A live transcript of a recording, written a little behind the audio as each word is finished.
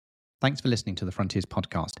Thanks for listening to the Frontiers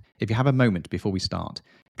podcast. If you have a moment before we start,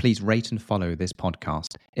 please rate and follow this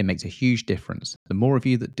podcast. It makes a huge difference. The more of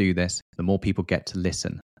you that do this, the more people get to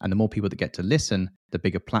listen. And the more people that get to listen, the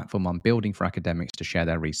bigger platform I'm building for academics to share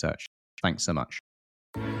their research. Thanks so much.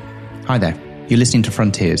 Hi there. You're listening to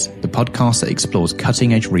Frontiers, the podcast that explores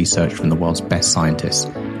cutting-edge research from the world's best scientists.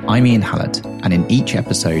 I'm Ian Hallett, and in each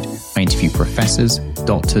episode, I interview professors,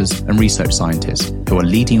 doctors, and research scientists who are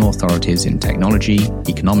leading authorities in technology,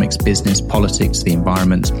 economics, business, politics, the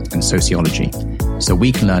environment, and sociology, so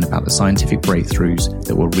we can learn about the scientific breakthroughs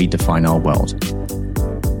that will redefine our world.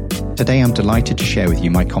 Today, I'm delighted to share with you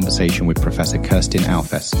my conversation with Professor Kerstin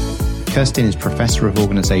Alfes. Kerstin is Professor of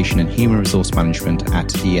Organisation and Human Resource Management at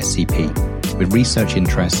ESCP, with research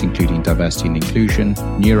interests including diversity and inclusion,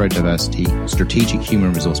 neurodiversity, strategic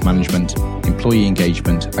human resource management, employee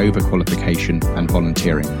engagement, overqualification, and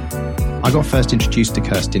volunteering. I got first introduced to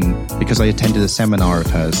Kerstin because I attended a seminar of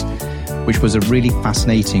hers, which was a really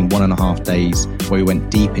fascinating 1.5 days where we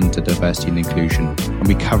went deep into diversity and inclusion, and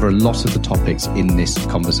we cover a lot of the topics in this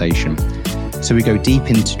conversation. So we go deep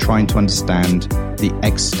into trying to understand the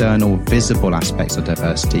external visible aspects of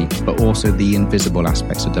diversity, but also the invisible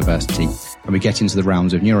aspects of diversity. And we get into the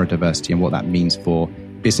realms of neurodiversity and what that means for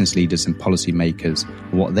business leaders and policymakers,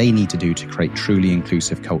 and what they need to do to create truly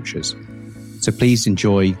inclusive cultures. So please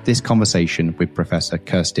enjoy this conversation with Professor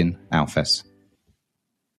Kerstin Alfes.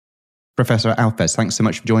 Professor Alfes, thanks so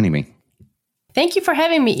much for joining me. Thank you for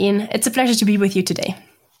having me, Ian. It's a pleasure to be with you today.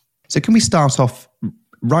 So can we start off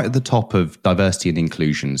right at the top of diversity and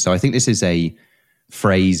inclusion? So I think this is a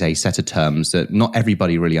phrase, a set of terms that not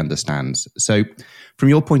everybody really understands. So from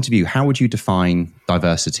your point of view, how would you define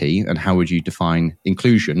diversity and how would you define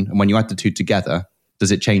inclusion? And when you add the two together,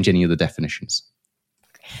 does it change any of the definitions?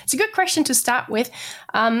 It's a good question to start with.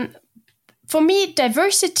 For me,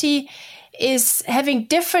 diversity is having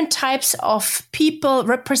different types of people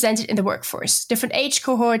represented in the workforce, different age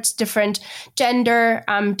cohorts, different gender,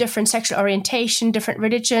 different sexual orientation, different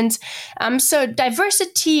religions. So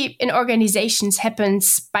diversity in organizations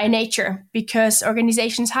happens by nature because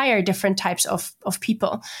organizations hire different types of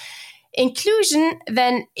people. Inclusion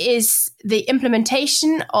then is the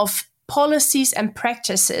implementation of policies and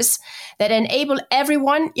practices that enable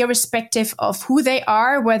everyone, irrespective of who they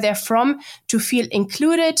are, where they're from, to feel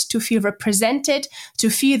included, to feel represented, to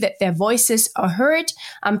feel that their voices are heard,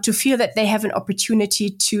 to feel that they have an opportunity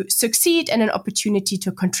to succeed and an opportunity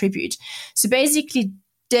to contribute. So basically,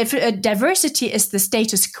 diversity is the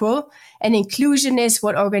status quo, and inclusion is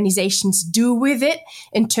what organizations do with it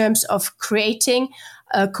in terms of creating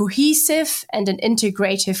a cohesive and an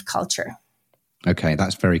integrative culture. Okay,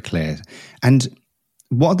 that's very clear. And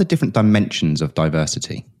what are the different dimensions of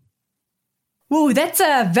diversity? Ooh, that's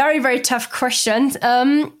a very, very tough question.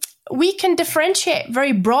 We can differentiate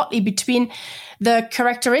very broadly between the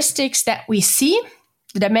characteristics that we see,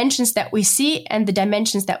 the dimensions that we see, and the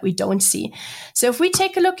dimensions that we don't see. So if we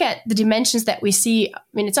take a look at the dimensions that we see,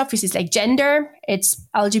 it's obviously it's like gender, it's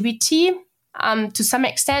LGBT, to some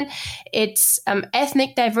extent, it's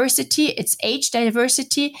ethnic diversity, it's age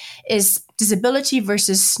diversity, is disability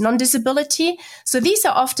versus non-disability. So these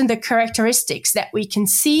are often the characteristics that we can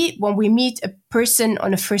see when we meet a person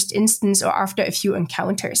on a first instance or after a few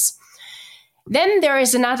encounters. Then there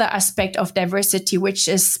is another aspect of diversity, which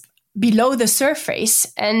is below the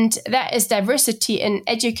surface, and that is diversity in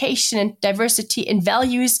education and diversity in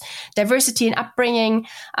values, diversity in upbringing,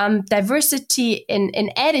 diversity in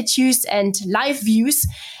attitudes and life views.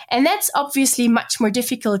 And that's obviously much more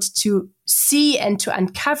difficult to see and to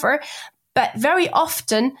uncover. But very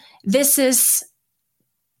often, this is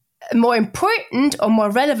a more important or more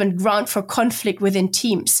relevant ground for conflict within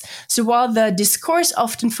teams. So while the discourse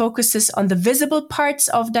often focuses on the visible parts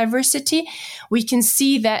of diversity, we can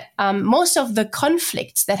see that most of the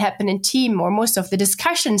conflicts that happen in team or most of the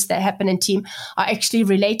discussions that happen in team are actually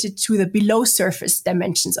related to the below surface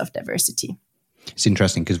dimensions of diversity. It's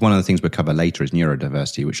interesting because one of the things we'll cover later is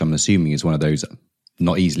neurodiversity, which I'm assuming is one of those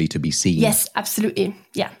not easily to be seen. Yes, absolutely.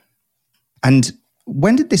 Yeah. And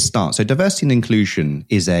when did this start? So diversity and inclusion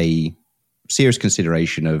is a serious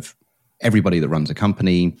consideration of everybody that runs a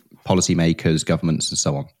company, policymakers, governments, and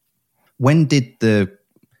so on. When did the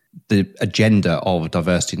agenda of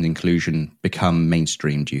diversity and inclusion become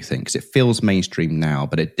mainstream, do you think? Because it feels mainstream now,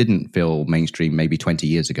 but it didn't feel mainstream maybe 20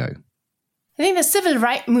 years ago. I think the civil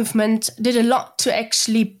rights movement did a lot to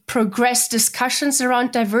actually progress discussions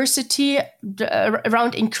around diversity,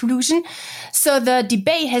 around inclusion. So the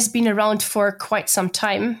debate has been around for quite some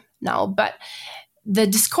time now, but the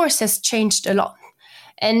discourse has changed a lot.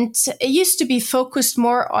 And it used to be focused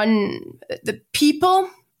more on the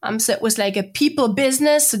people So it was like a people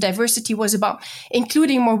business. So diversity was about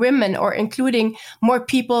including more women or including more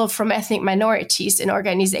people from ethnic minorities in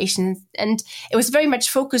organizations. And it was very much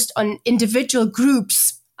focused on individual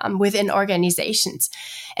groups within organizations.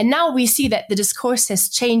 And now we see that the discourse has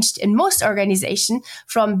changed in most organizations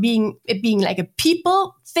from it being like a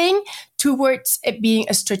people thing towards it being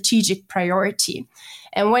a strategic priority.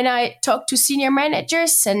 And when I talk to senior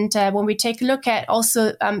managers and when we take a look at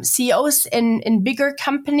also CEOs in bigger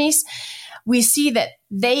companies, we see that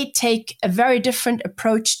they take a very different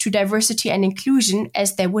approach to diversity and inclusion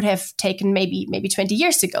as they would have taken maybe 20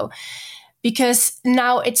 years ago. Because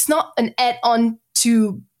now it's not an add-on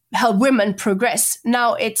to help women progress.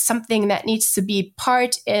 Now it's something that needs to be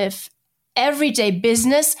part of everyday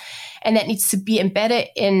business, and that needs to be embedded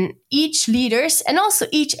in each leader's and also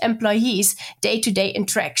each employee's day-to-day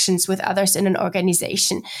interactions with others in an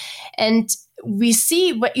organization. And we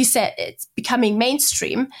see what you said, it's becoming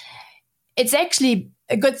mainstream. It's actually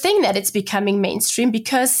a good thing that it's becoming mainstream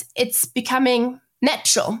because it's becoming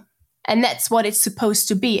natural. And that's what it's supposed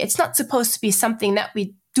to be. It's not supposed to be something that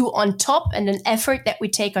we do on top and an effort that we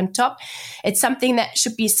take on top. It's something that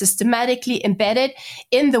should be systematically embedded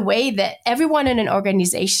in the way that everyone in an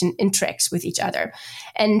organization interacts with each other.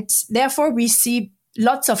 And therefore, we see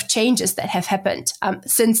lots of changes that have happened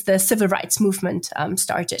since the civil rights movement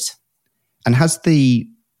started. And has the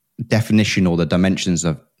definition or the dimensions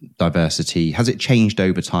of diversity, has it changed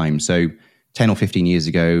over time? So 10 or 15 years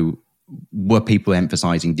ago, were people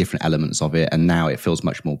emphasizing different elements of it, and now it feels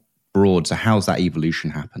much more broad? So how's that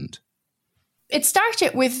evolution happened? It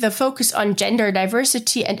started with the focus on gender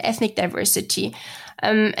diversity and ethnic diversity.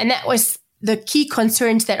 And that was the key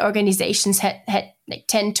concerns that organizations had like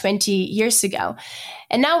 10, 20 years ago.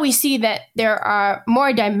 And now we see that there are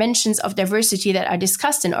more dimensions of diversity that are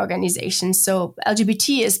discussed in organizations. So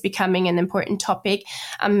LGBT is becoming an important topic.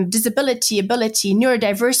 Disability, ability,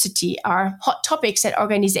 neurodiversity are hot topics that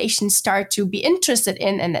organizations start to be interested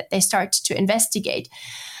in and that they start to investigate.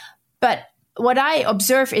 But what I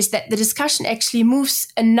observe is that the discussion actually moves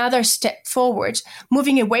another step forward,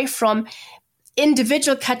 moving away from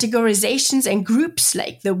individual categorizations and groups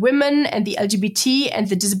like the women and the LGBT and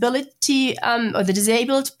the disability or the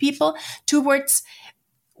disabled people towards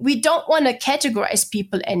we don't want to categorize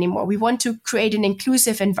people anymore. We want to create an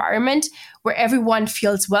inclusive environment where everyone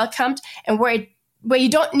feels welcomed and where you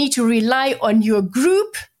don't need to rely on your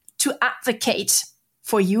group to advocate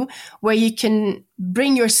for you, where you can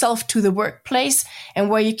bring yourself to the workplace and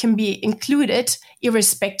where you can be included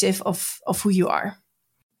irrespective of who you are.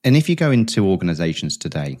 And if you go into organizations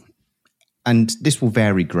today, and this will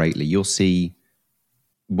vary greatly, you'll see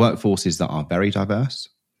workforces that are very diverse,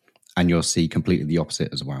 and you'll see completely the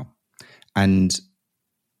opposite as well. And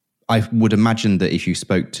I would imagine that if you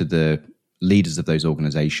spoke to the leaders of those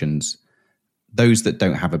organizations, those that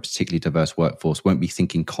don't have a particularly diverse workforce won't be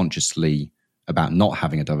thinking consciously about not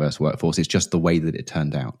having a diverse workforce. It's just the way that it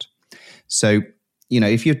turned out. So,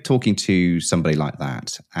 if you're talking to somebody like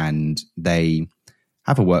that and they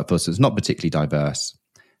have a workforce that's not particularly diverse,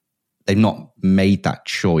 they've not made that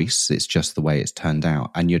choice, it's just the way it's turned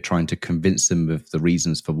out, and you're trying to convince them of the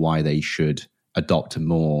reasons for why they should adopt a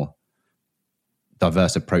more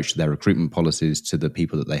diverse approach to their recruitment policies, to the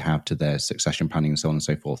people that they have, to their succession planning and so on and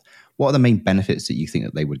so forth. What are the main benefits that you think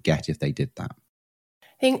that they would get if they did that?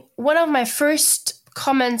 I think one of my first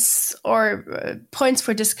comments or points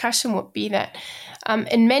for discussion would be that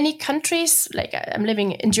in many countries, like I'm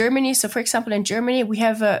living in Germany. So for example, in Germany, we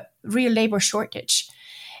have a real labor shortage.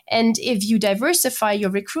 And if you diversify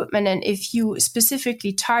your recruitment and if you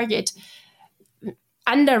specifically target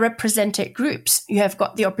underrepresented groups, you have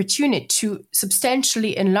got the opportunity to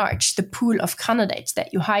substantially enlarge the pool of candidates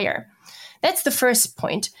that you hire. That's the first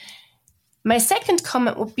point. My second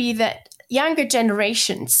comment would be that younger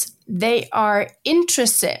generations, they are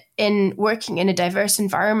interested in working in a diverse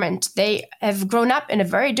environment. They have grown up in a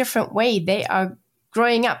very different way. They are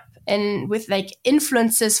growing up and with like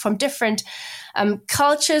influences from different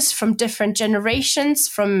cultures, from different generations,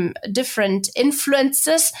 from different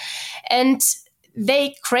influences, and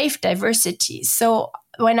they crave diversity. So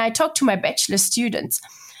when I talk to my bachelor students,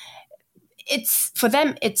 for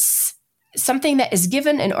them, it's something that is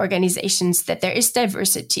given in organizations that there is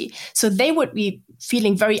diversity. So they would be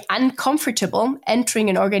feeling very uncomfortable entering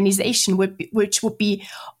an organization which would be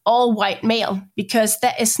all white male, because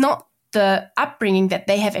that is not the upbringing that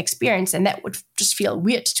they have experienced, and that would just feel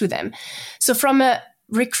weird to them. So from a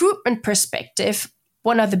recruitment perspective,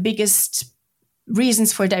 one of the biggest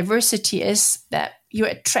reasons for diversity is that you're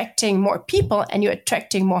attracting more people and you're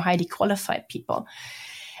attracting more highly qualified people.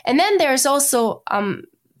 And then there's also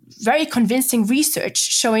very convincing research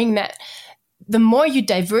showing that the more you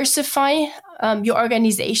diversify your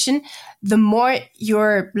organization, the more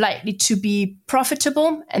you're likely to be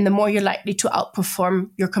profitable and the more you're likely to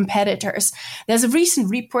outperform your competitors. There's a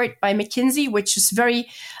recent report by McKinsey, which is very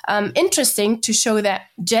interesting, to show that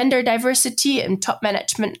gender diversity in top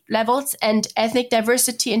management levels and ethnic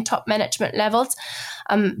diversity in top management levels,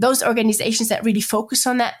 those organizations that really focus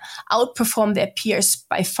on that outperform their peers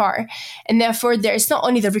by far. And therefore, there's not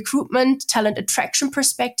only the recruitment, talent attraction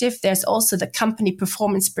perspective, there's also the company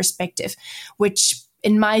performance perspective, which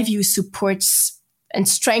in my view supports and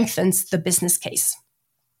strengthens the business case.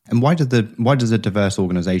 And why does a diverse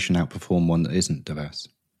organization outperform one that isn't diverse?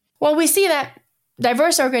 Well, we see that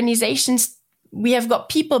diverse organizations, we have got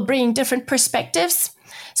people bringing different perspectives.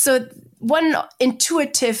 So one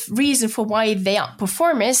intuitive reason for why they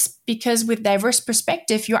outperform is because with diverse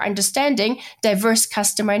perspective, you're understanding diverse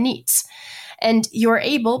customer needs. And you're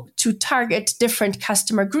able to target different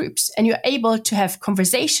customer groups, and you're able to have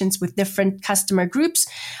conversations with different customer groups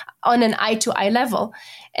on an eye-to-eye level.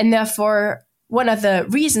 And therefore, one of the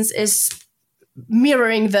reasons is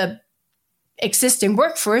mirroring the existing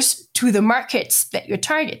workforce to the markets that you're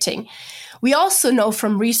targeting. We also know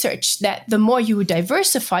from research that the more you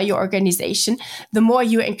diversify your organization, the more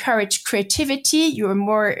you encourage creativity, you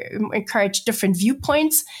more encourage different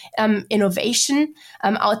viewpoints, innovation,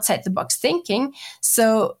 outside the box thinking.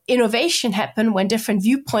 So innovation happens when different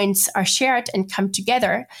viewpoints are shared and come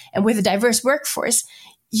together. And with a diverse workforce,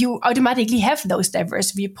 you automatically have those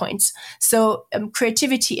diverse viewpoints. So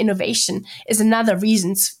creativity, innovation is another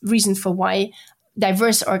reason for why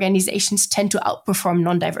diverse organizations tend to outperform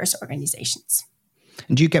non-diverse organizations.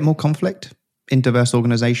 And do you get more conflict in diverse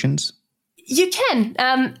organizations? You can,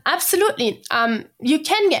 absolutely. You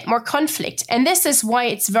can get more conflict. And this is why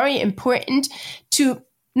it's very important to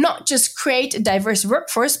not just create a diverse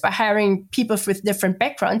workforce by hiring people with different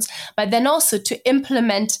backgrounds, but then also to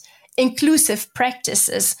implement inclusive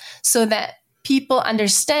practices so that people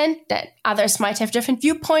understand that others might have different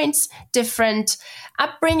viewpoints, different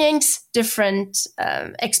upbringings, different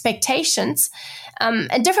expectations,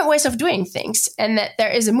 and different ways of doing things. And that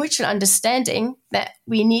there is a mutual understanding that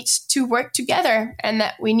we need to work together and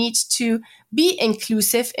that we need to be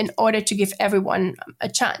inclusive in order to give everyone a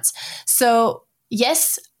chance. So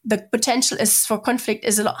yes, the potential for conflict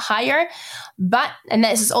is a lot higher, and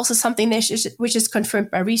this is also something which is confirmed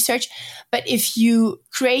by research, but if you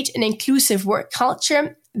create an inclusive work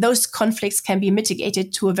culture, those conflicts can be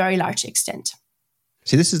mitigated to a very large extent.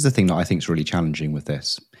 See, this is the thing that I think is really challenging with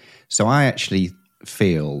this. So I actually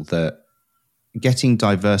feel that getting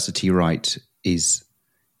diversity right is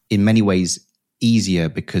in many ways easier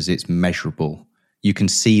because it's measurable. You can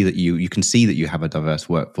see that you have a diverse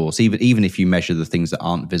workforce, even if you measure the things that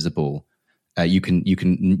aren't visible.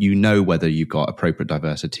 You know whether you've got appropriate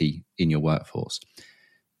diversity in your workforce.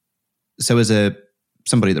 So as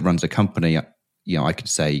somebody that runs a company, I could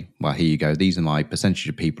say, well, here you go. These are my percentage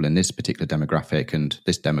of people in this particular demographic and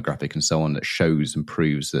this demographic and so on, that shows and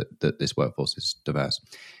proves that this workforce is diverse.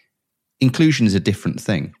 Inclusion is a different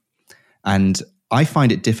thing. And I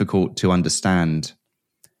find it difficult to understand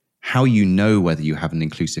how you know whether you have an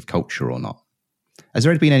inclusive culture or not. Has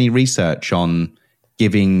there been any research on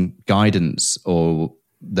giving guidance or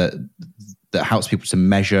that helps people to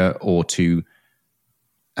measure or to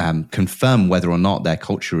confirm whether or not their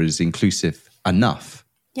culture is inclusive enough?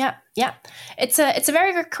 Yeah. It's a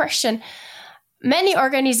very good question. Many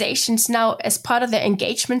organizations now, as part of their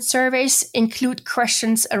engagement surveys, include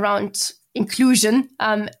questions around inclusion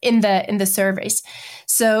in the surveys.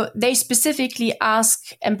 So they specifically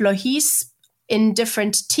ask employees in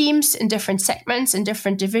different teams, in different segments, in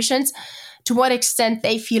different divisions, to what extent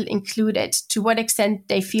they feel included, to what extent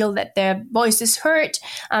they feel that their voice is heard,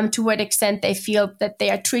 to what extent they feel that they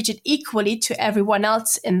are treated equally to everyone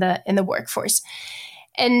else in the workforce.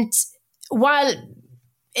 And while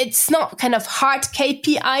it's not kind of hard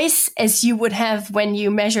KPIs as you would have when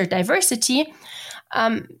you measure diversity,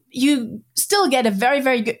 you still get a very,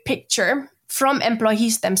 very good picture from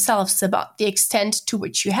employees themselves about the extent to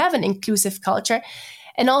which you have an inclusive culture,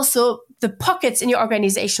 and also the pockets in your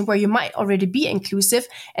organization where you might already be inclusive,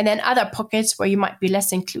 and then other pockets where you might be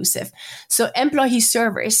less inclusive. So employee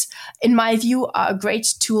surveys, in my view, are a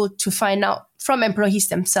great tool to find out from employees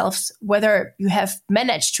themselves whether you have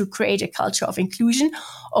managed to create a culture of inclusion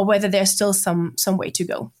or whether there's still some way to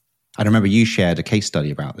go. I remember you shared a case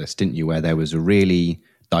study about this, didn't you, where there was a really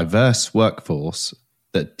diverse workforce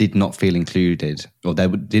that did not feel included, or they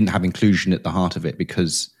didn't have inclusion at the heart of it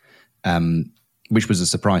because which was a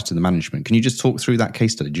surprise to the management. Can you just talk through that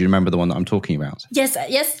case study? Do you remember the one that I'm talking about? Yes,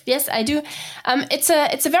 I do. It's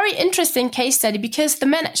a very interesting case study because the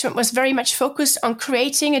management was very much focused on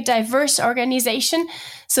creating a diverse organization.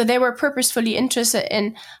 So they were purposefully interested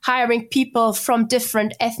in hiring people from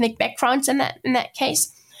different ethnic backgrounds in that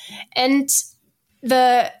case. And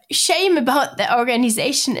the shame about the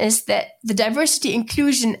organization is that the diversity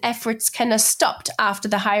inclusion efforts kind of stopped after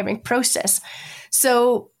the hiring process.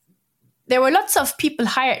 So there were lots of people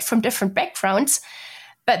hired from different backgrounds,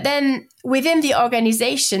 but then within the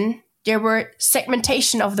organization, there were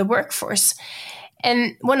segmentation of the workforce.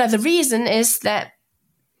 And one of the reasons is that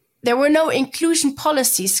there were no inclusion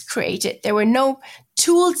policies created. There were no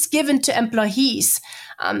tools given to employees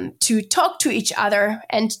to talk to each other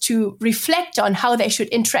and to reflect on how they should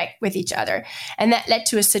interact with each other. And that led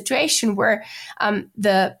to a situation where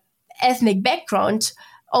the ethnic background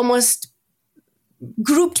almost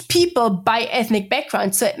grouped people by ethnic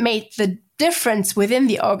background. So it made the difference within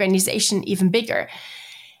the organization even bigger.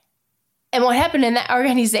 And what happened in that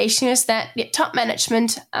organization is that the top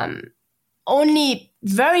management only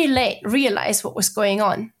very late realized what was going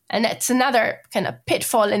on. And that's another kind of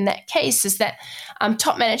pitfall in that case, is that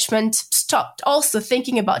top management stopped also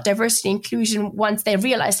thinking about diversity inclusion once they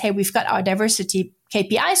realized, hey, we've got our diversity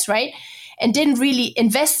KPIs, right? And didn't really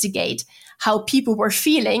investigate how people were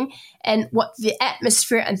feeling and what the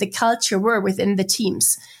atmosphere and the culture were within the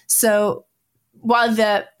teams. So while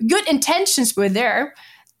the good intentions were there,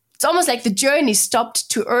 it's almost like the journey stopped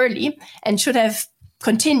too early and should have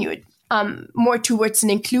continued more towards an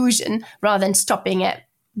inclusion rather than stopping at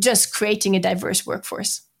just creating a diverse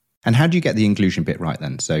workforce. And how do you get the inclusion bit right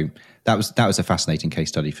then? So that was a fascinating case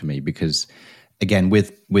study for me because, again,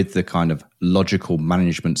 with the kind of logical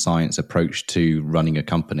management science approach to running a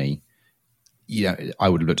company, I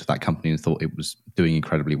would have looked at that company and thought it was doing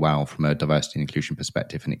incredibly well from a diversity and inclusion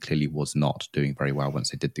perspective, and it clearly was not doing very well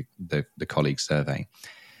once they did the colleague survey.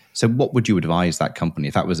 So what would you advise that company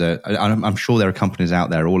if that was I'm sure there are companies out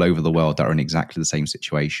there all over the world that are in exactly the same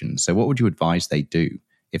situation. So what would you advise they do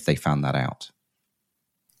if they found that out?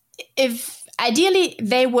 If ideally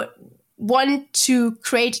they would want to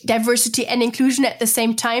create diversity and inclusion at the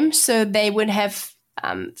same time, so they would have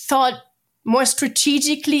thought more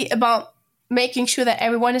strategically about making sure that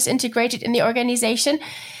everyone is integrated in the organization.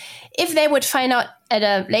 If they would find out at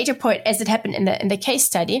a later point, as it happened in the case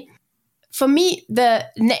study, for me, the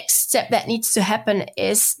next step that needs to happen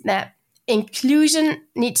is that inclusion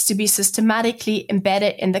needs to be systematically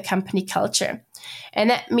embedded in the company culture. And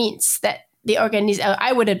that means that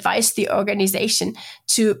I would advise the organization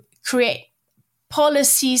to create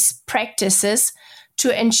policies, practices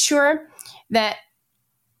to ensure that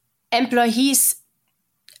employees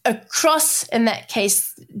across, in that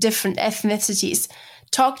case, different ethnicities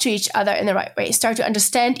talk to each other in the right way, start to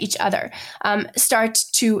understand each other, start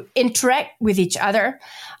to interact with each other,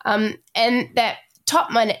 and that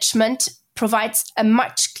top management provides a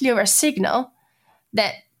much clearer signal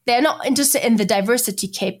that they're not interested in the diversity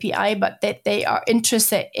KPI, but that they are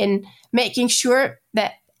interested in making sure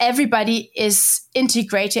that everybody is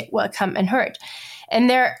integrated, welcome, and heard. And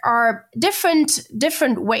there are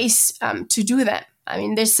different ways to do that. I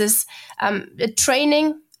mean, this is the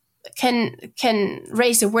training can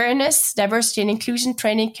raise awareness. Diversity and inclusion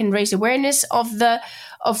training can raise awareness of the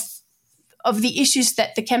issues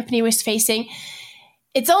that the company was facing.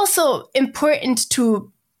 It's also important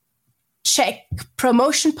to check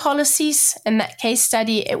promotion policies. In that case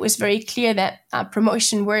study, it was very clear that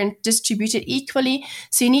promotion weren't distributed equally.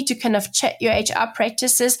 So you need to kind of check your HR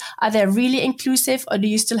practices. Are they really inclusive, or do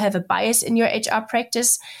you still have a bias in your HR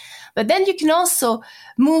practice? But then you can also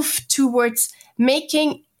move towards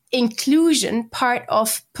making inclusion part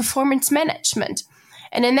of performance management.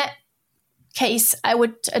 And in that case, I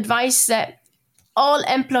would advise that all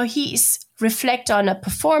employees reflect on a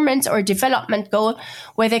performance or development goal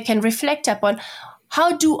where they can reflect upon,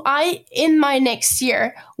 how do I, in my next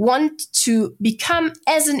year, want to become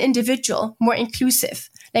as an individual more inclusive?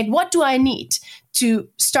 Like, what do I need to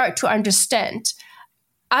start to understand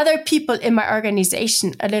other people in my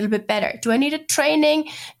organization a little bit better? Do I need a training?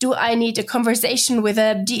 Do I need a conversation with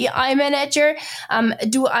a DEI manager?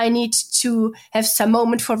 Do I need to have some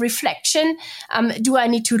moment for reflection? Do I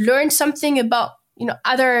need to learn something about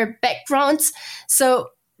other backgrounds?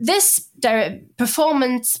 So this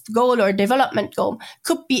performance goal or development goal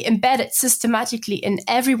could be embedded systematically in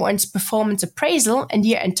everyone's performance appraisal and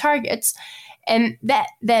year-end targets. And that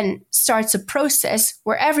then starts a process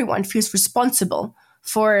where everyone feels responsible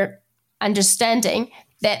for understanding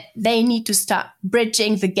that they need to start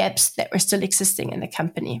bridging the gaps that were still existing in the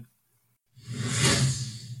company.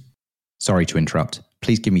 Sorry to interrupt.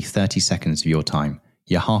 Please give me 30 seconds of your time.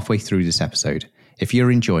 You're halfway through this episode. If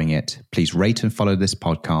you're enjoying it, please rate and follow this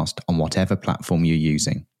podcast on whatever platform you're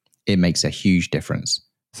using. It makes a huge difference.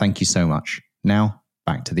 Thank you so much. Now,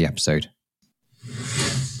 back to the episode.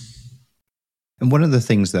 And one of the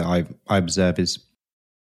things that I observe is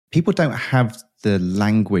people don't have the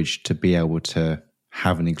language to be able to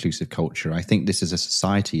have an inclusive culture. I think this is a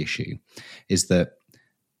society issue, is that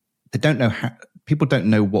they don't know how, people don't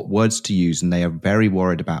know what words to use, and they are very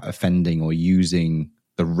worried about offending or using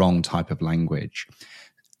the wrong type of language.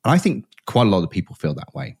 And I think quite a lot of people feel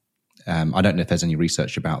that way. I don't know if there's any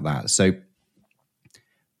research about that. So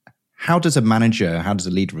how does a manager, how does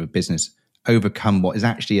a leader of a business overcome what is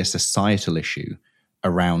actually a societal issue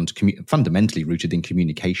around fundamentally rooted in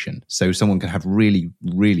communication? So someone can have really,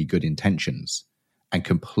 really good intentions and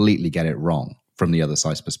completely get it wrong from the other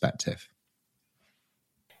side's perspective.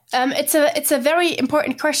 It's a very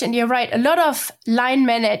important question. You're right. A lot of line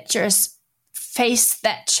managers face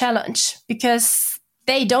that challenge because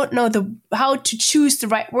they don't know how to choose the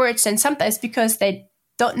right words, and sometimes because they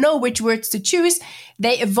don't know which words to choose,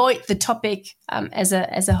 they avoid the topic as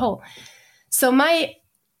a whole. So my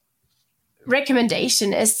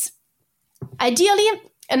recommendation is, ideally,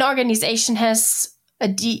 an organization has a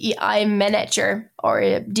DEI manager or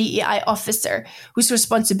a DEI officer whose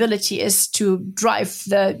responsibility is to drive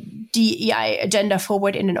the DEI agenda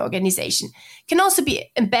forward in an organization. It can also be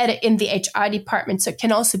embedded in the HR department, so it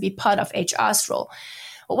can also be part of HR's role.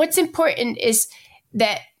 But what's important is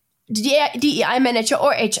that the DEI manager or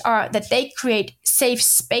HR, that they create safe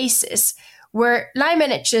spaces where line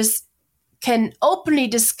managers can openly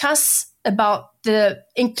discuss about the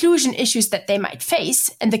inclusion issues that they might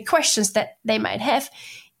face and the questions that they might have,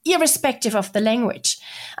 irrespective of the language.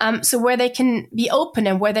 So where they can be open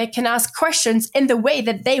and where they can ask questions in the way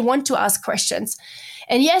that they want to ask questions.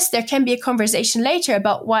 And yes, there can be a conversation later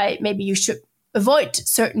about why maybe you should avoid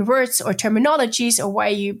certain words or terminologies, or why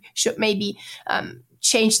you should maybe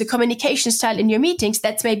change the communication style in your meetings.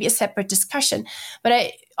 That's maybe a separate discussion. But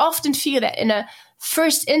I often feel that in a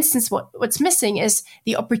first instance, what's missing is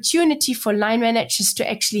the opportunity for line managers to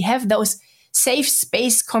actually have those safe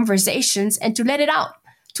space conversations and to let it out,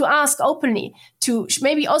 to ask openly, to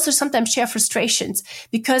maybe also sometimes share frustrations.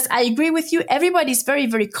 Because I agree with you, everybody's very,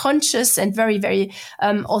 very conscious and very, very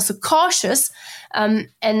also cautious. And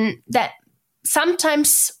that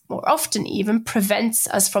sometimes, more often even, prevents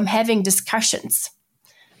us from having discussions,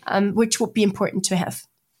 which would be important to have.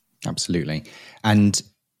 Absolutely. And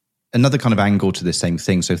another kind of angle to the same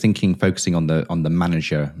thing. So focusing on the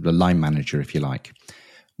manager, the line manager, if you like,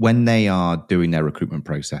 when they are doing their recruitment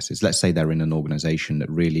processes, let's say they're in an organization that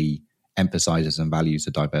really emphasizes and values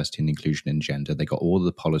the diversity and inclusion in gender. They got all of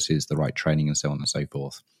the policies, the right training, and so on and so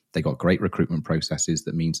forth. They got great recruitment processes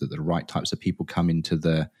that means that the right types of people come into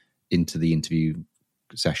the interview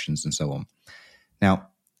sessions and so on. Now,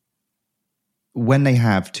 when they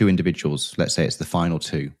have two individuals, let's say it's the final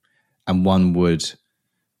two, and one would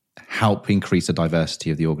help increase the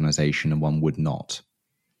diversity of the organization and one would not,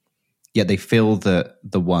 yet they feel that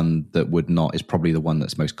the one that would not is probably the one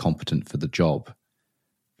that's most competent for the job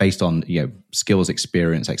based on, skills,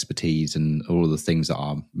 experience, expertise, and all of the things that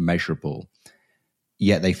are measurable.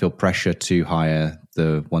 Yet they feel pressure to hire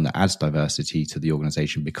the one that adds diversity to the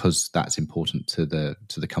organization because that's important to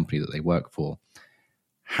the company that they work for.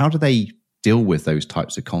 How do they deal with those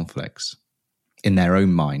types of conflicts in their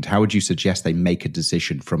own mind? How would you suggest they make a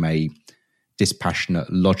decision from a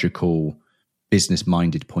dispassionate, logical,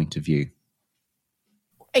 business-minded point of view?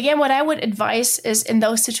 Again, what I would advise is in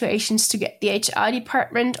those situations to get the HR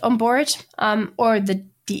department on board or the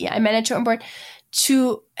DEI manager on board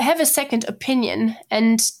to have a second opinion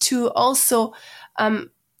and to also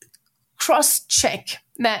cross-check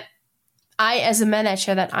that I, as a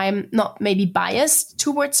manager, that I'm not maybe biased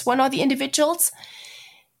towards one of the individuals.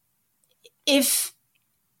 If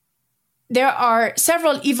there are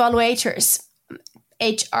several evaluators,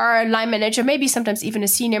 HR, line manager, maybe sometimes even a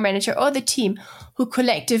senior manager or the team, who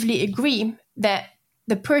collectively agree that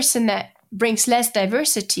the person that brings less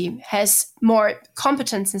diversity has more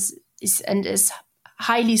competence and is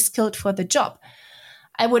highly skilled for the job,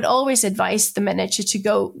 I would always advise the manager to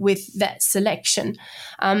go with that selection.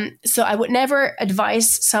 So I would never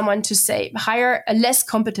advise someone to say, hire a less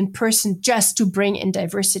competent person just to bring in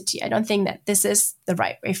diversity. I don't think that this is the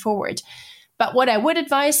right way forward. But what I would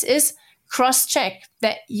advise is cross-check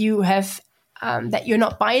that you have, that you're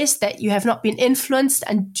not biased, that you have not been influenced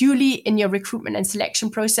unduly in your recruitment and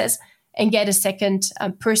selection process, and get a second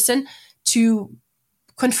person to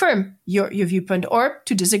confirm your viewpoint or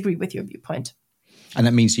to disagree with your viewpoint. And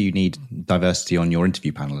that means you need diversity on your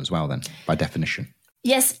interview panel as well, then, by definition.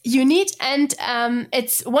 Yes, you need. And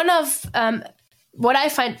it's one of what I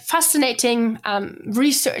find fascinating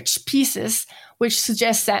research pieces, which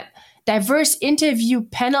suggests that diverse interview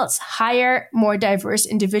panels hire more diverse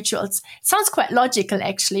individuals. It sounds quite logical,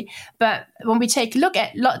 actually. But when we take a look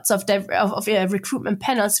at lots of recruitment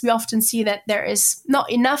panels, we often see that there is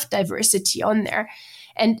not enough diversity on there.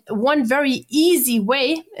 And one very easy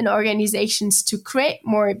way in organizations to create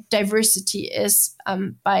more diversity is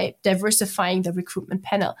by diversifying the recruitment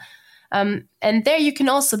panel. And there you can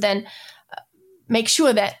also then make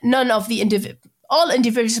sure that none of the all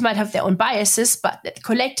individuals might have their own biases, but that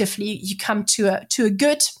collectively you come to a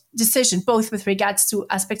good decision, both with regards to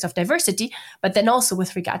aspects of diversity, but then also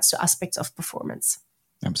with regards to aspects of performance.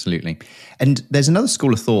 Absolutely. And there's another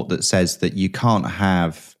school of thought that says that you can't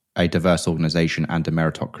have a diverse organization and a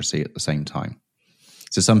meritocracy at the same time.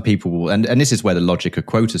 So some people will, and this is where the logic of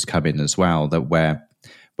quotas come in as well, that where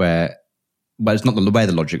it's not where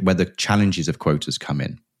the logic, where the challenges of quotas come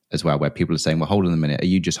in as well, where people are saying, well, hold on a minute, are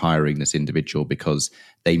you just hiring this individual because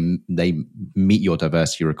they meet your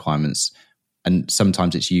diversity requirements? And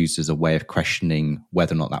sometimes it's used as a way of questioning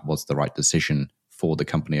whether or not that was the right decision for the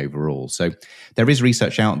company overall. So there is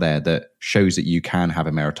research out there that shows that you can have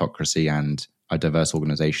a meritocracy and a diverse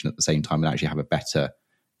organization at the same time and actually have a better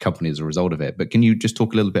company as a result of it. But can you just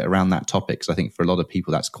talk a little bit around that topic? Because I think for a lot of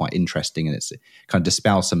people that's quite interesting, and it's kind of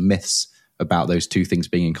dispel some myths about those two things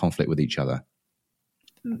being in conflict with each other.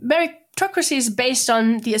 Meritocracy is based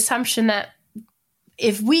on the assumption that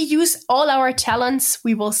if we use all our talents,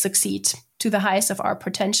 we will succeed to the highest of our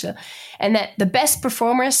potential, and that the best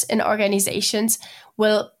performers in organizations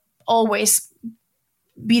will always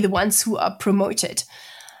be the ones who are promoted.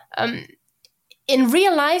 In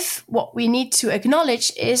real life, what we need to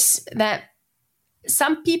acknowledge is that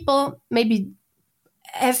some people maybe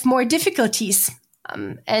have more difficulties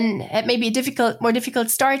and have maybe more difficult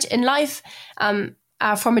start in life,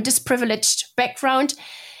 are from a disprivileged background,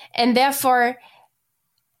 and therefore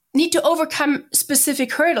need to overcome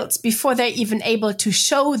specific hurdles before they're even able to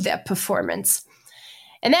show their performance.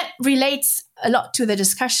 And that relates a lot to the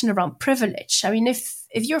discussion around privilege. I mean, if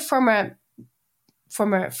you're from a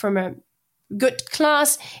good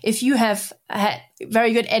class, if you have had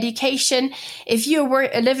very good education, if you were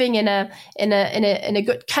living in a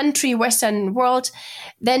good country, Western world,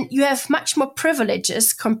 then you have much more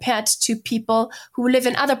privileges compared to people who live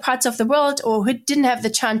in other parts of the world or who didn't have the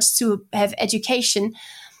chance to have education.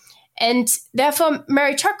 And therefore,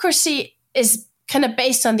 meritocracy is kind of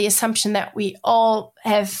based on the assumption that we all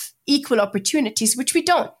have equal opportunities, which we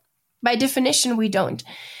don't. By definition, we don't.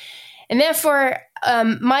 And therefore,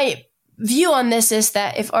 my view on this is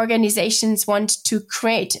that if organizations want to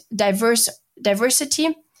create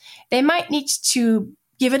diversity, they might need to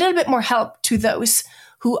give a little bit more help to those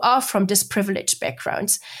who are from disprivileged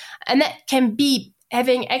backgrounds. And that can be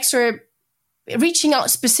reaching out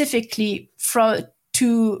specifically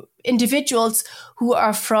to individuals who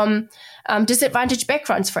are from disadvantaged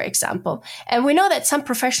backgrounds, for example. And we know that some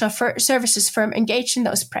professional services firms engage in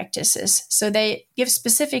those practices. So they give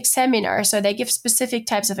specific seminars, or they give specific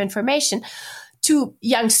types of information to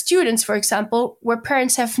young students, for example, where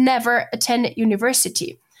parents have never attended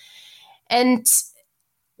university. And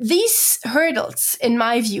these hurdles, in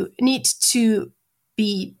my view, need to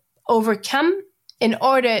be overcome in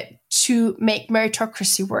order to make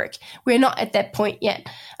meritocracy work. We're not at that point yet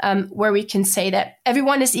where we can say that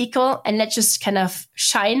everyone is equal and let's just kind of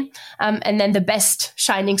shine, and then the best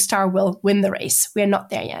shining star will win the race. We're not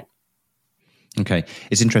there yet. Okay.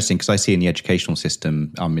 It's interesting because I see in the educational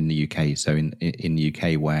system, I'm in the UK, so in the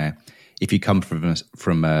UK, where if you come from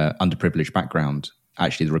a underprivileged background,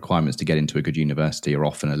 actually the requirements to get into a good university are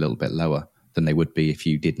often a little bit lower than they would be if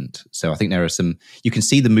you didn't. So I think there are you can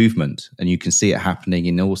see the movement and you can see it happening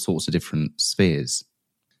in all sorts of different spheres.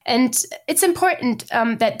 And it's important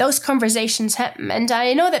that those conversations happen. And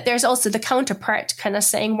I know that there's also the counterpart kind of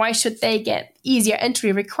saying, why should they get easier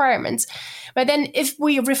entry requirements? But then if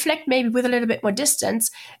we reflect maybe with a little bit more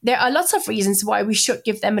distance, there are lots of reasons why we should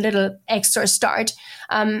give them a little extra start.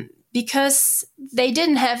 Because they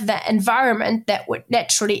didn't have that environment that would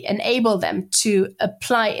naturally enable them to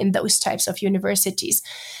apply in those types of universities.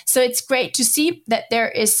 So it's great to see that there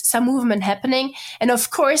is some movement happening. And of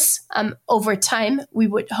course, over time, we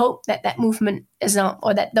would hope that that movement is not,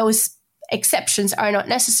 or that those exceptions are not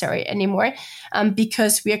necessary anymore,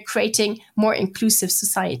 because we are creating more inclusive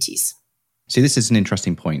societies. See, this is an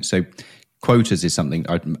interesting point. So quotas is something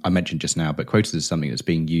I mentioned just now, but quotas is something that's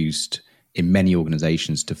being used in many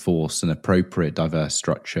organizations to force an appropriate diverse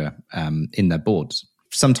structure in their boards.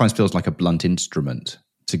 sometimes feels like a blunt instrument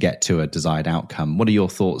to get to a desired outcome. What are your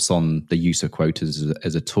thoughts on the use of quotas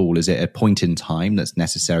as a tool? Is it a point in time that's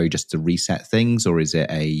necessary just to reset things, or is it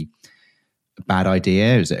a bad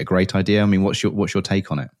idea? Is it a great idea? I mean, what's your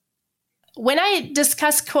take on it? When I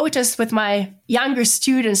discuss quotas with my younger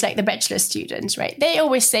students, like the bachelor students, right, they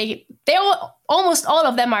always say almost all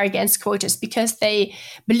of them are against quotas because they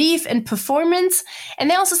believe in performance. And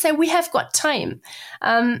they also say we have got time,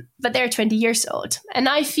 but they're 20 years old. And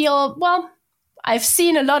I feel, well, I've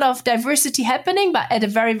seen a lot of diversity happening, but at a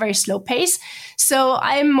very, very slow pace. So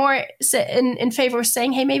I'm more in favor of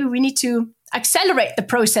saying, hey, maybe we need to accelerate the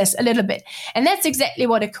process a little bit. And that's exactly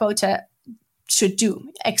what a quota should do,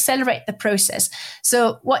 accelerate the process.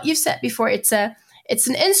 So what you said before, it's an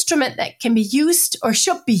instrument that can be used or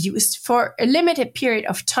should be used for a limited period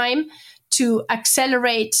of time to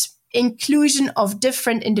accelerate inclusion of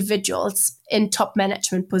different individuals in top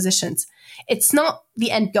management positions. It's not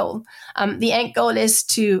the end goal. The end goal is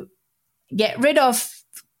to get rid of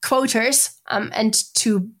quotas and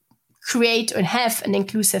to create and have an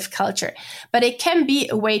inclusive culture. But it can be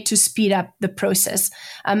a way to speed up the process.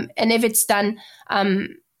 And if it's done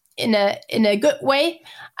in a good way,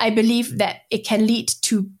 I believe that it can lead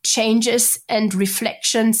to changes and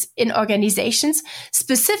reflections in organizations,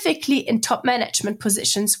 specifically in top management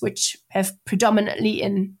positions, which have predominantly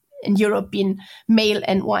in Europe been male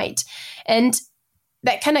and white. And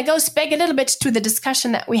that kind of goes back a little bit to the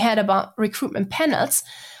discussion that we had about recruitment panels.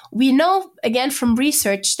 We know, again, from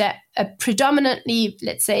research that a predominantly,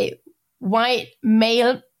 let's say, white,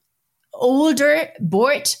 male, older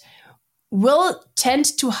board will tend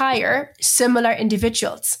to hire similar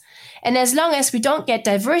individuals. And as long as we don't get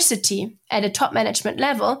diversity at a top management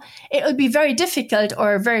level, it will be very difficult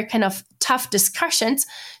or very kind of tough discussions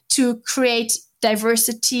to create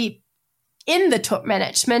diversity in the top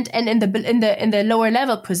management and in the lower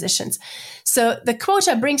level positions. So the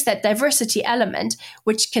quota brings that diversity element,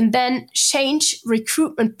 which can then change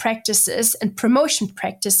recruitment practices and promotion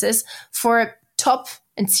practices for top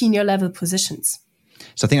and senior level positions.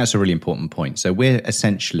 So I think that's a really important point. So we're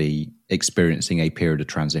essentially experiencing a period of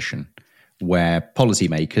transition where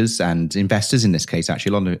policymakers and investors, in this case,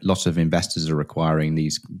 actually lots of investors are requiring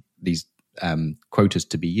these quotas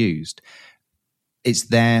to be used. It's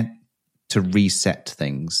there to reset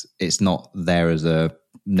things. It's not there as a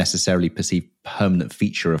necessarily perceived permanent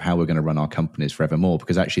feature of how we're going to run our companies forevermore,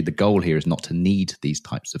 because actually the goal here is not to need these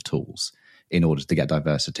types of tools in order to get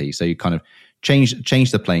diversity. So you kind of change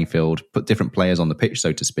the playing field, put different players on the pitch,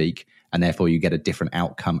 so to speak, and therefore you get a different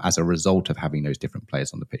outcome as a result of having those different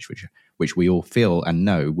players on the pitch, which we all feel and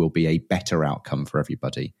know will be a better outcome for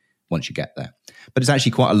everybody once you get there. But it's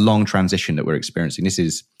actually quite a long transition that we're experiencing. This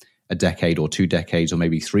is a decade or 2 decades or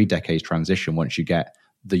maybe 3 decades transition once you get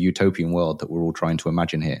the utopian world that we're all trying to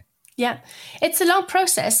imagine here. Yeah, it's a long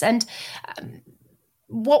process. And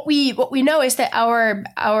what we know is that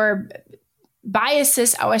our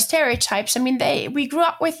biases, our stereotypes, I mean, we grew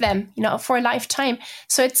up with them, for a lifetime.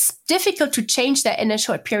 So it's difficult to change that in a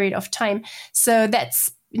short period of time. So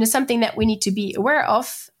that's, something that we need to be aware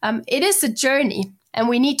of. It is a journey, and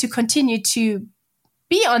we need to continue to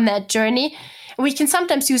be on that journey. We can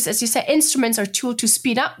sometimes use, as you say, instruments or tools to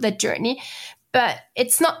speed up that journey, but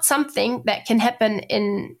it's not something that can happen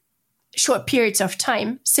in short periods of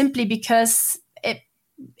time simply because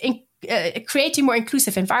creating more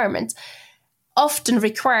inclusive environments often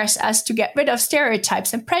requires us to get rid of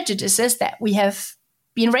stereotypes and prejudices that we have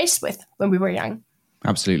been raised with when we were young.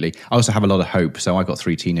 Absolutely. I also have a lot of hope. So I've got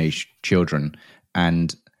 3 teenage children,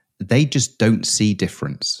 and they just don't see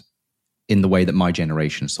difference in the way that my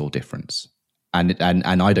generation saw difference. And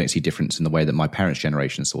I don't see difference in the way that my parents'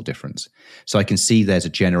 generation saw difference. So I can see there's a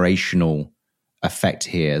generational effect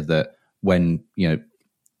here that when,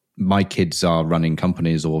 my kids are running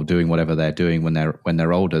companies or doing whatever they're doing when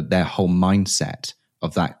they're older, their whole mindset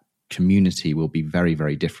of that community will be very,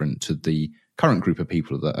 very different to the current group of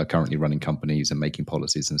people that are currently running companies and making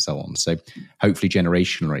policies and so on. So hopefully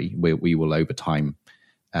generationally, we will over time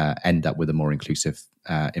end up with a more inclusive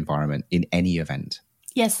environment in any event.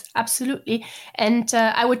 Yes, absolutely. And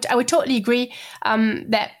I would totally agree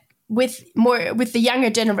that with the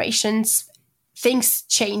younger generations, things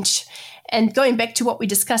change. And going back to what we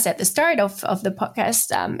discussed at the start of the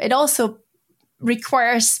podcast, it also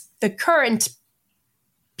requires the current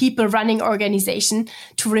people running organization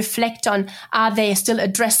to reflect on, are they still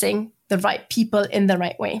addressing the right people in the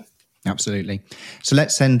right way? Absolutely. So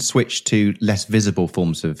let's then switch to less visible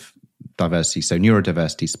forms of diversity. So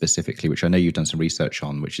neurodiversity specifically, which I know you've done some research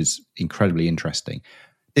on, which is incredibly interesting.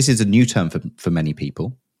 This is a new term for many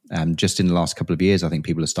people. Just in the last couple of years, I think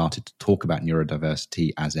people have started to talk about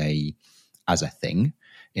neurodiversity as a thing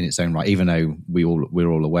in its own right, even though we're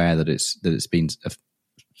all aware that it's been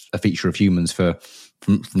a feature of humans from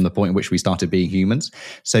the point at which we started being humans.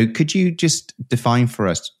 So could you just define for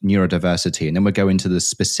us neurodiversity, and then we'll go into the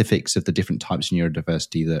specifics of the different types of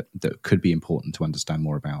neurodiversity that could be important to understand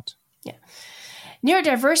more about? Yeah.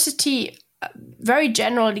 Neurodiversity very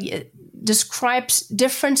generally describes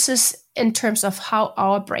differences in terms of how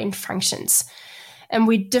our brain functions. And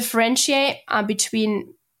we differentiate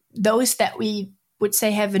between those that we would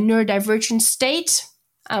say have a neurodivergent state,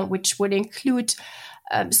 which would include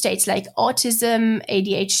states like autism,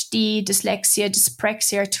 ADHD, dyslexia,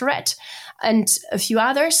 dyspraxia, Tourette, and a few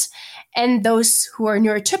others, and those who are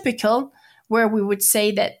neurotypical, where we would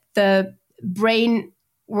say that the brain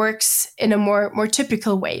works in a more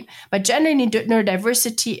typical way. But generally,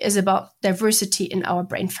 neurodiversity is about diversity in our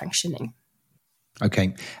brain functioning.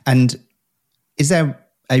 Okay. And is there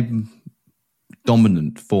a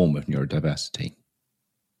dominant form of neurodiversity?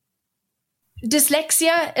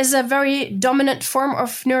 Dyslexia is a very dominant form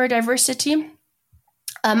of neurodiversity.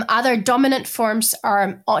 Other dominant forms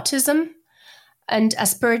are autism and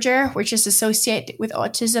Asperger, which is associated with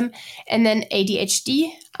autism. And then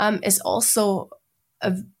ADHD is also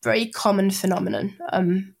a very common phenomenon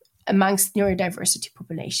amongst neurodiversity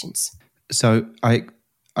populations. So I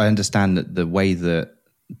understand that the way that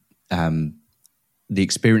the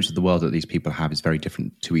experience of the world that these people have is very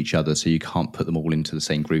different to each other. So you can't put them all into the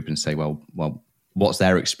same group and say, well, what's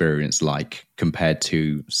their experience like compared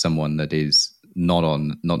to someone that is not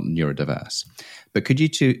neurodiverse? But could you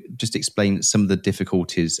just explain some of the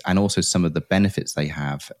difficulties and also some of the benefits they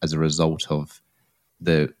have as a result of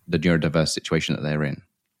the neurodiverse situation that they're in?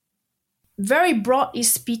 Very broadly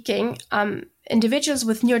speaking, individuals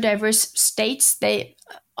with neurodiverse states, they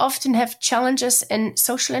often have challenges in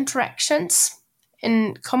social interactions,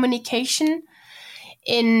 in communication,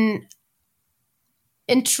 in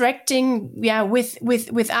interacting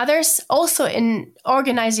with others, also in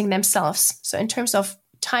organizing themselves. So in terms of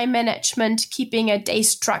time management, keeping a day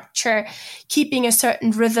structure, keeping a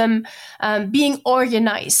certain rhythm, being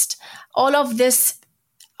organized. All of this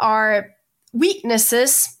are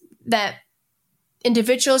weaknesses that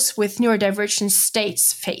individuals with neurodivergent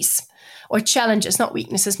states face, or challenges, not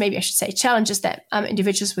weaknesses, maybe I should say, challenges that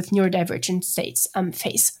individuals with neurodivergent states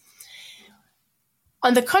face.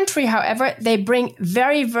 On the contrary, however, they bring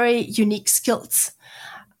very, very unique skills.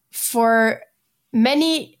 For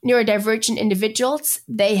many neurodivergent individuals,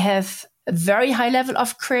 they have a very high level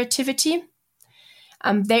of creativity.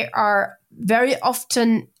 They are very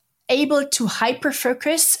often able to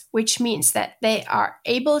hyperfocus, which means that they are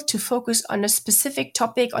able to focus on a specific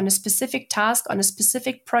topic, on a specific task, on a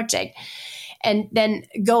specific project, and then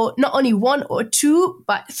go not only 1 or 2,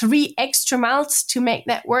 but 3 extra miles to make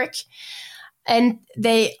that work. And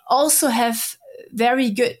they also have very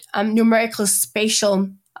good numerical spatial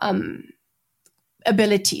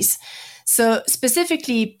abilities. So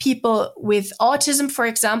specifically people with autism, for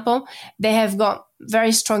example, they have got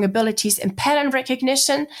very strong abilities in pattern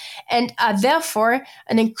recognition and are therefore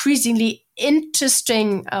an increasingly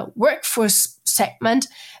interesting workforce segment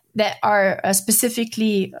that are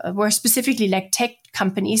specifically like tech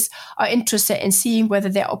companies are interested in seeing whether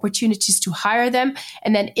there are opportunities to hire them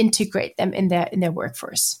and then integrate them in their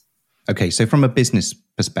workforce. Okay, so from a business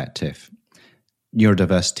perspective,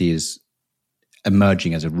 neurodiversity is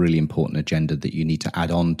emerging as a really important agenda that you need to add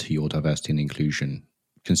on to your diversity and inclusion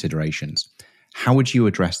considerations. How would you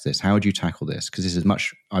address this? How would you tackle this? Because this is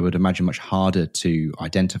I would imagine, much harder to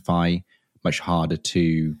identify, much harder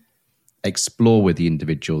to explore with the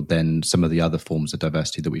individual than some of the other forms of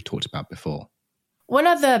diversity that we've talked about before. One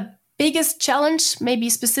of the biggest challenge, maybe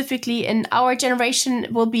specifically in our generation,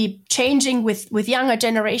 will be changing with younger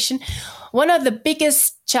generation. One of the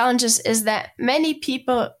biggest challenges is that many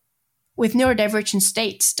people with neurodivergent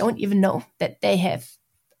states don't even know that they have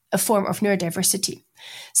a form of neurodiversity.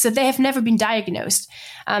 So they have never been diagnosed.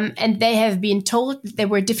 And they have been told they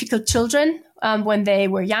were difficult children when they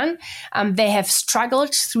were young. They have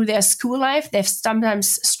struggled through their school life. They've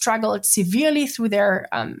sometimes struggled severely through their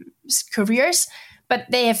careers, but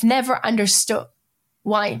they have never understood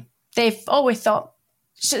why. They've always thought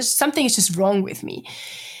something is just wrong with me.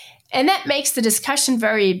 And that makes the discussion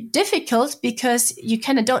very difficult because you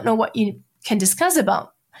kind of don't know what you can discuss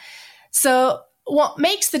about. So what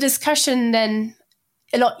makes the discussion then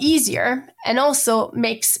a lot easier and also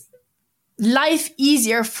makes life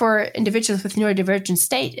easier for individuals with neurodivergent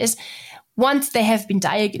state is once they have been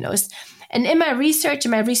diagnosed. And in my research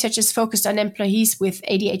is focused on employees with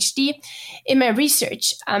ADHD. In my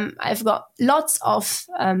research, I've got lots of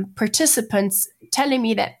participants telling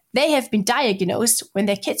me that they have been diagnosed when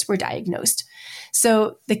their kids were diagnosed.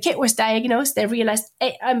 So the kid was diagnosed, they realized,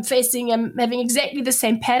 hey, I'm having exactly the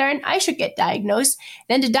same pattern, I should get diagnosed.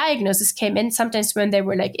 Then the diagnosis came in sometimes when they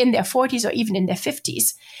were like in their 40s or even in their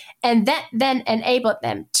 50s. And that then enabled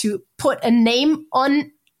them to put a name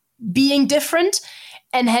on being different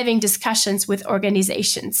and having discussions with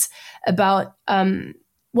organizations about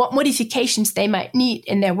what modifications they might need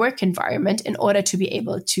in their work environment in order to be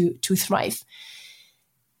able to thrive.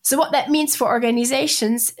 So what that means for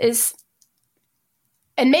organizations is,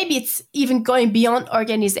 and maybe it's even going beyond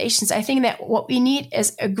organizations, I think that what we need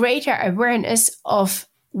is a greater awareness of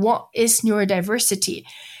what is neurodiversity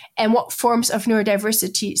and what forms of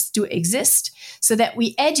neurodiversities do exist, so that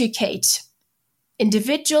we educate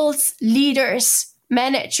individuals, leaders,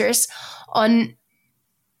 managers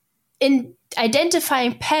in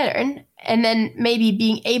identifying pattern and then maybe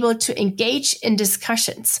being able to engage in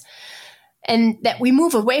discussions. And that we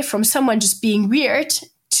move away from someone just being weird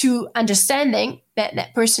to understanding that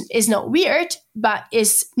that person is not weird, but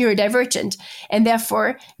is neurodivergent and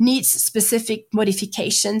therefore needs specific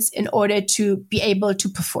modifications in order to be able to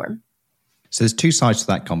perform. So there's two sides to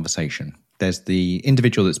that conversation. There's the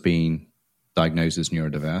individual that's being diagnosed as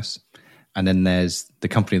neurodiverse, and then there's the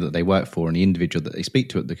company that they work for and the individual that they speak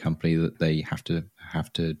to at the company that they have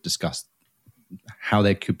to discuss how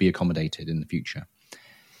they could be accommodated in the future.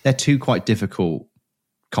 They're two quite difficult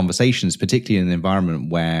conversations, particularly in an environment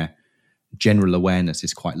where general awareness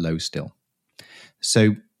is quite low still.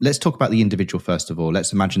 So let's talk about the individual first of all.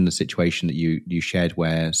 Let's imagine the situation that you shared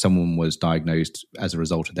where someone was diagnosed as a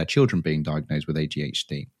result of their children being diagnosed with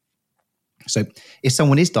ADHD. So if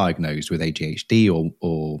someone is diagnosed with ADHD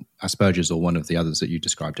or Asperger's or one of the others that you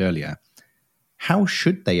described earlier, how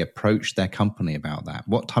should they approach their company about that?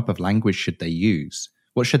 What type of language should they use?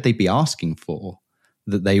 What should they be asking for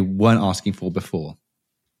that they weren't asking for before?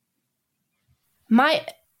 My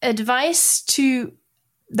advice to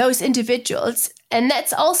those individuals, and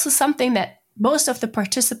that's also something that most of the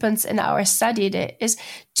participants in our study did, is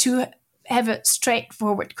to have a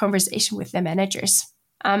straightforward conversation with their managers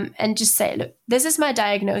and just say, look, this is my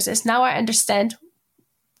diagnosis. Now I understand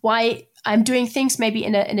why I'm doing things maybe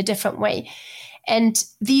in a different way. And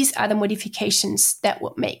these are the modifications that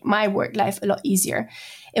will make my work life a lot easier.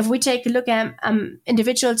 If we take a look at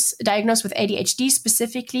individuals diagnosed with ADHD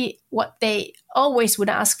specifically, what they always would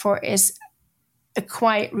ask for is a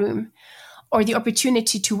quiet room, or the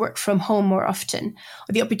opportunity to work from home more often,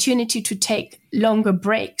 or the opportunity to take longer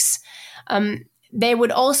breaks. They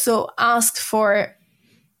would also ask for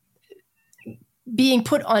being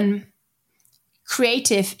put on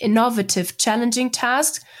creative, innovative, challenging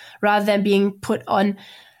tasks rather than being put on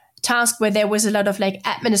tasks where there was a lot of like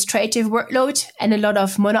administrative workload and a lot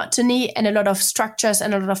of monotony and a lot of structures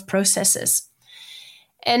and a lot of processes.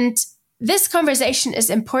 And this conversation is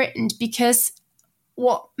important because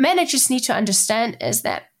what managers need to understand is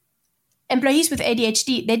that employees with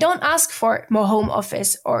ADHD, they don't ask for more home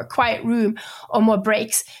office or quiet room or more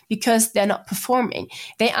breaks because they're not performing.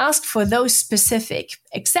 They ask for those specific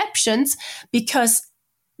exceptions because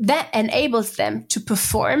that enables them to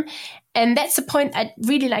perform. And that's the point I'd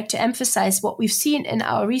really like to emphasize. What we've seen in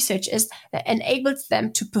our research is that enables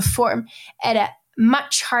them to perform at a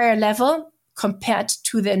much higher level compared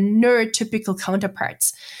to their neurotypical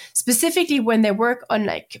counterparts, specifically when they work on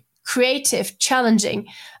like creative, challenging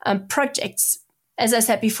projects. As I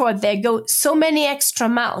said before, they go so many extra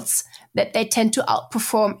miles that they tend to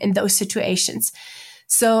outperform in those situations.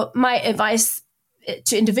 So my advice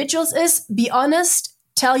to individuals is be honest,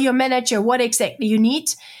 tell your manager what exactly you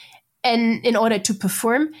need and in order to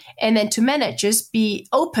perform, and then to managers, be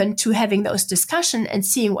open to having those discussions and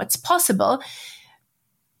seeing what's possible,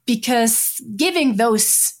 because giving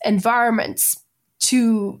those environments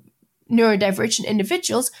to neurodivergent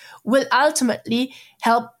individuals will ultimately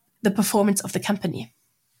help the performance of the company.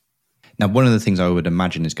 Now, one of the things I would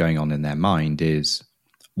imagine is going on in their mind is,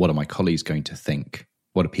 what are my colleagues going to think?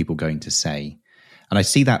 What are people going to say? And I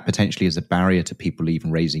see that potentially as a barrier to people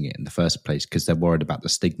even raising it in the first place because they're worried about the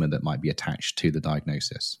stigma that might be attached to the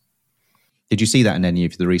diagnosis. Did you see that in any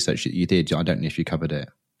of the research that you did? I don't know if you covered it.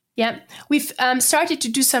 Yeah, we've started to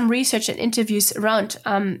do some research and interviews around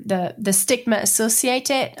the stigma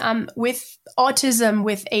associated with autism,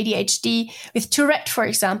 with ADHD, with Tourette, for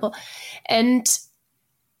example. And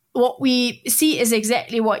what we see is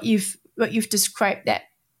exactly what you've described, that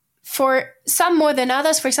for some more than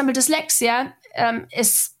others, for example, dyslexia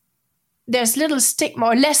is there's little stigma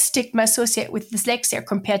or less stigma associated with dyslexia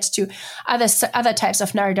compared to other types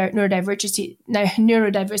of neurodiversity.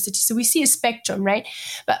 So we see a spectrum, right?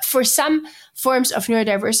 But for some forms of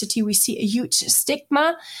neurodiversity, we see a huge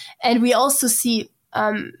stigma, and we also see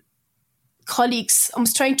colleagues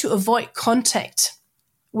almost trying to avoid contact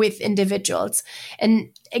with individuals.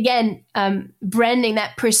 And again, branding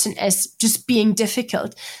that person as just being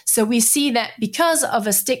difficult. So we see that because of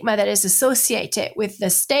a stigma that is associated with the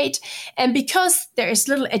state, and because there is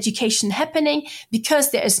little education happening,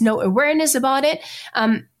 because there is no awareness about it,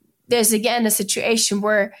 there's again a situation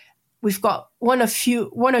where we've got one or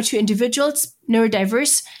two individuals,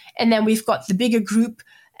 neurodiverse, and then we've got the bigger group,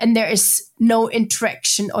 and there is no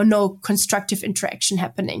interaction or no constructive interaction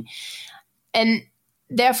happening. And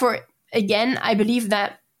therefore, again, I believe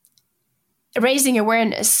that raising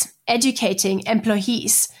awareness, educating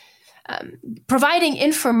employees, providing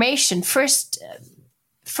information,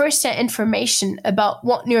 first-hand information about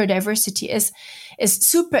what neurodiversity is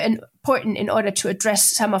super important in order to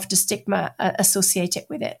address some of the stigma associated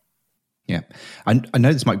with it. Yeah. I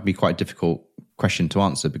know this might be quite a difficult question to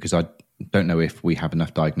answer because I don't know if we have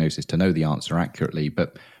enough diagnosis to know the answer accurately,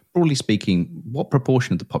 but broadly speaking, what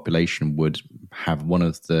proportion of the population would have one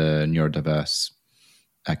of the neurodiverse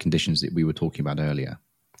conditions that we were talking about earlier?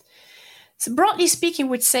 So broadly speaking,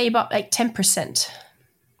 we'd say about like 10%.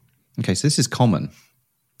 Okay, so this is common.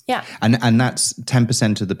 Yeah. And that's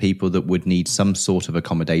 10% of the people that would need some sort of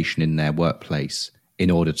accommodation in their workplace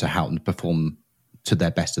in order to help them perform to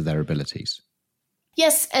their best of their abilities.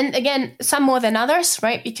 Yes, and again, some more than others,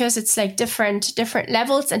 right? Because it's like different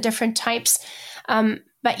levels and different types.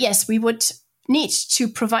 But yes, we would need to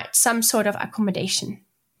provide some sort of accommodation.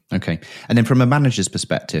 Okay. And then from a manager's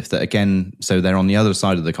perspective, that again, so they're on the other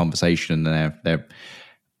side of the conversation, and they're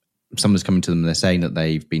someone's coming to them and they're saying that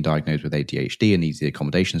they've been diagnosed with ADHD and needs the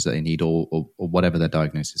accommodations that they need or whatever their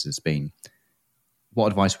diagnosis has been. What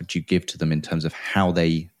advice would you give to them in terms of how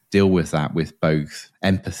they deal with that with both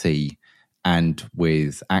empathy and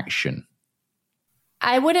with action?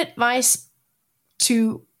 I would advise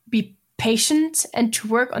to be patient and to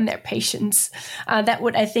work on their patience. That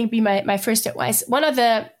would, I think, be my first advice.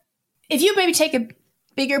 If you maybe take a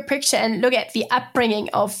bigger picture and look at the upbringing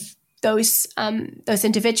of those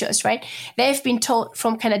individuals, right? They've been told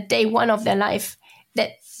from kind of day one of their life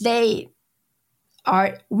that they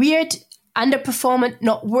are weird, underperformant,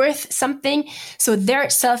 not worth something. So their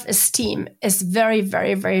self-esteem is very,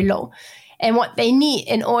 very, very low. And what they need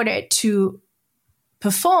in order to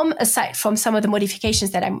perform, aside from some of the modifications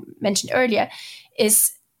that I mentioned earlier,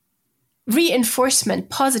 is reinforcement,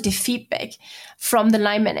 positive feedback from the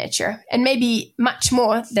line manager, and maybe much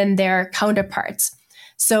more than their counterparts.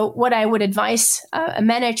 So what I would advise a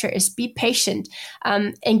manager is be patient,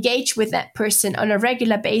 engage with that person on a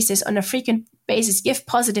regular basis, on a frequent basis, give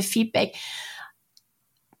positive feedback,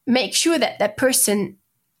 make sure that that person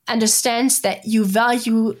understands that you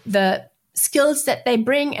value the skills that they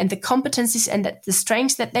bring and the competencies and the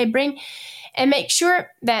strengths that they bring, and make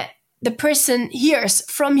sure that the person hears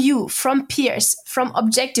from you, from peers, from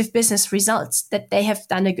objective business results that they have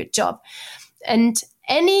done a good job. And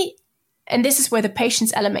this is where the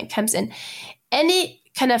patience element comes in. Any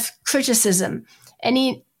kind of criticism,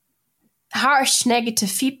 any harsh negative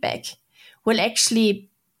feedback will actually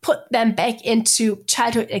put them back into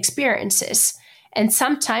childhood experiences. And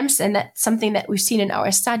sometimes, and that's something that we've seen in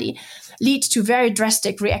our study, lead to very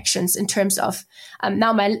drastic reactions in terms of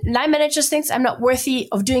now my line manager thinks I'm not worthy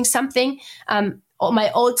of doing something, or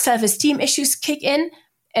my old self-esteem issues kick in,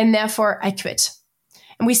 and therefore I quit.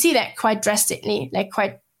 And we see that quite drastically, like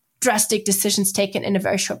quite drastic decisions taken in a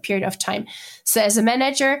very short period of time. So as a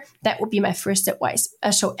manager, that would be my first advice.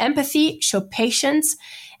 Show empathy, show patience,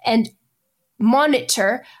 and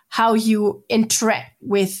monitor how you interact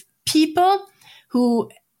with people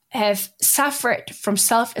who have suffered from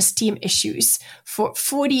self-esteem issues for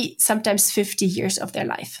 40, sometimes 50 years of their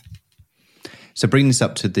life. So bring this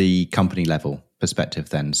up to the company level perspective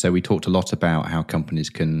then. So we talked a lot about how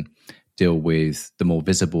companies can deal with the more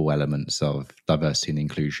visible elements of diversity and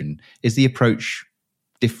inclusion. Is the approach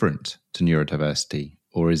different to neurodiversity,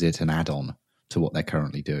 or is it an add-on to what they're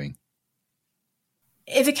currently doing?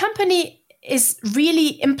 If a company is really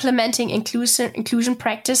implementing inclusion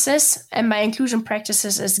practices, and by inclusion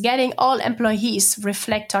practices is getting all employees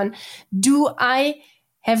reflect on, do I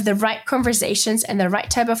have the right conversations and the right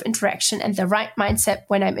type of interaction and the right mindset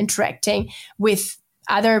when I'm interacting with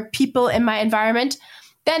other people in my environment,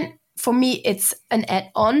 then for me, it's an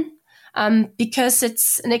add-on because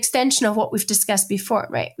it's an extension of what we've discussed before,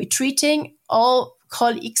 right? We're treating all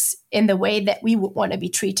colleagues in the way that we would want to be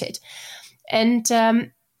treated. And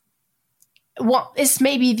what is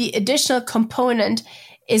maybe the additional component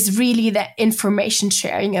is really that information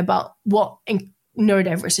sharing about what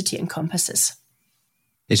neurodiversity encompasses.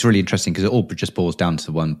 It's really interesting because it all just boils down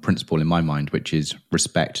to one principle in my mind, which is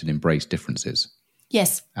respect and embrace differences.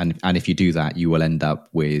 Yes. And if you do that, you will end up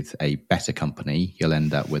with a better company. You'll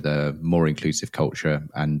end up with a more inclusive culture,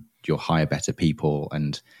 and you'll hire better people.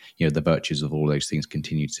 And the virtues of all those things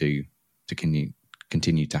continue to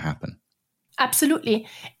happen. Absolutely.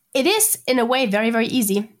 It is, in a way, very, very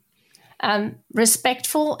easy.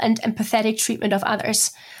 Respectful and empathetic treatment of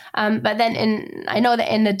others. But then I know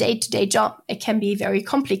that in a day-to-day job, it can be very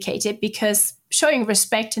complicated because showing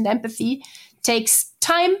respect and empathy takes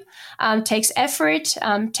time, takes effort,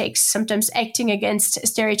 takes sometimes acting against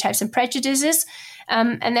stereotypes and prejudices,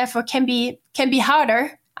 and therefore can be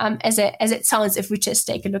harder as it sounds if we just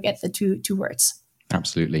take a look at the two words.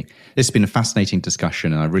 Absolutely. This has been a fascinating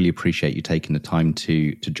discussion, and I really appreciate you taking the time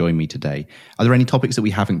to join me today. Are there any topics that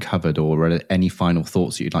we haven't covered, or are there any final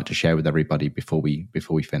thoughts that you'd like to share with everybody before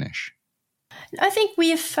we finish? I think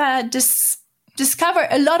we've discovered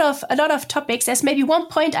a lot of topics. There's maybe one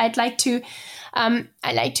point I'd like to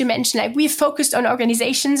mention. Like, we've focused on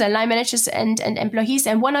organizations and line managers and employees,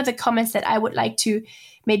 and one of the comments that I would like to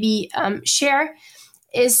maybe share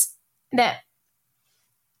is that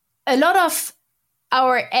a lot of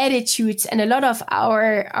our attitudes and a lot of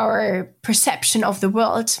our perception of the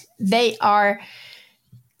world, they are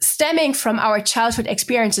stemming from our childhood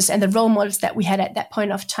experiences and the role models that we had at that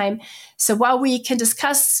point of time. So while we can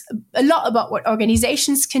discuss a lot about what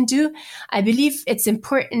organizations can do, I believe it's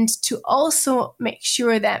important to also make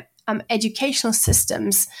sure that educational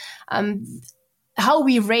systems, how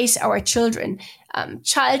we raise our children,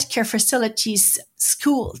 childcare facilities,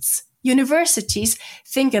 schools, universities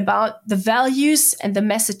think about the values and the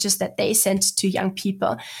messages that they send to young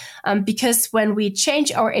people. Because when we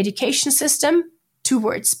change our education system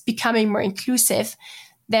towards becoming more inclusive,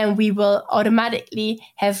 then we will automatically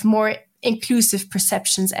have more inclusive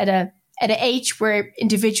perceptions at an age where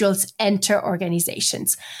individuals enter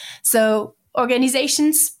organizations. So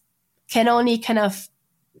organizations can only kind of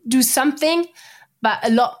do something, but a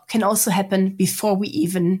lot can also happen before we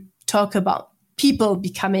even talk about people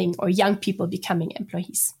becoming, or young people becoming,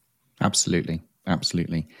 employees. Absolutely.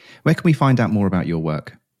 Absolutely. Where can we find out more about your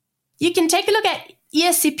work? You can take a look at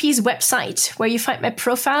ESCP's website, where you find my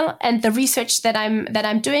profile and the research that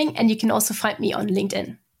I'm doing, and you can also find me on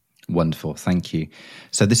LinkedIn. Wonderful. Thank you.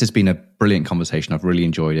 So this has been a brilliant conversation. I've really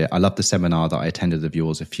enjoyed it. I love the seminar that I attended of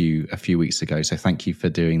yours a few weeks ago. So thank you for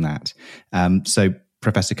doing that. So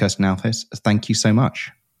Professor Kerstin Alfes, thank you so much.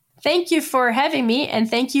 Thank you for having me, and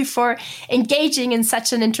thank you for engaging in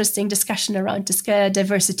such an interesting discussion around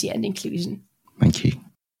diversity and inclusion. Thank you.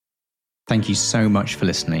 Thank you so much for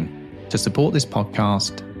listening. To support this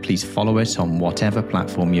podcast, please follow it on whatever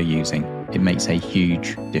platform you're using. It makes a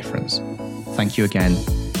huge difference. Thank you again.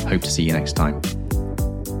 Hope to see you next time.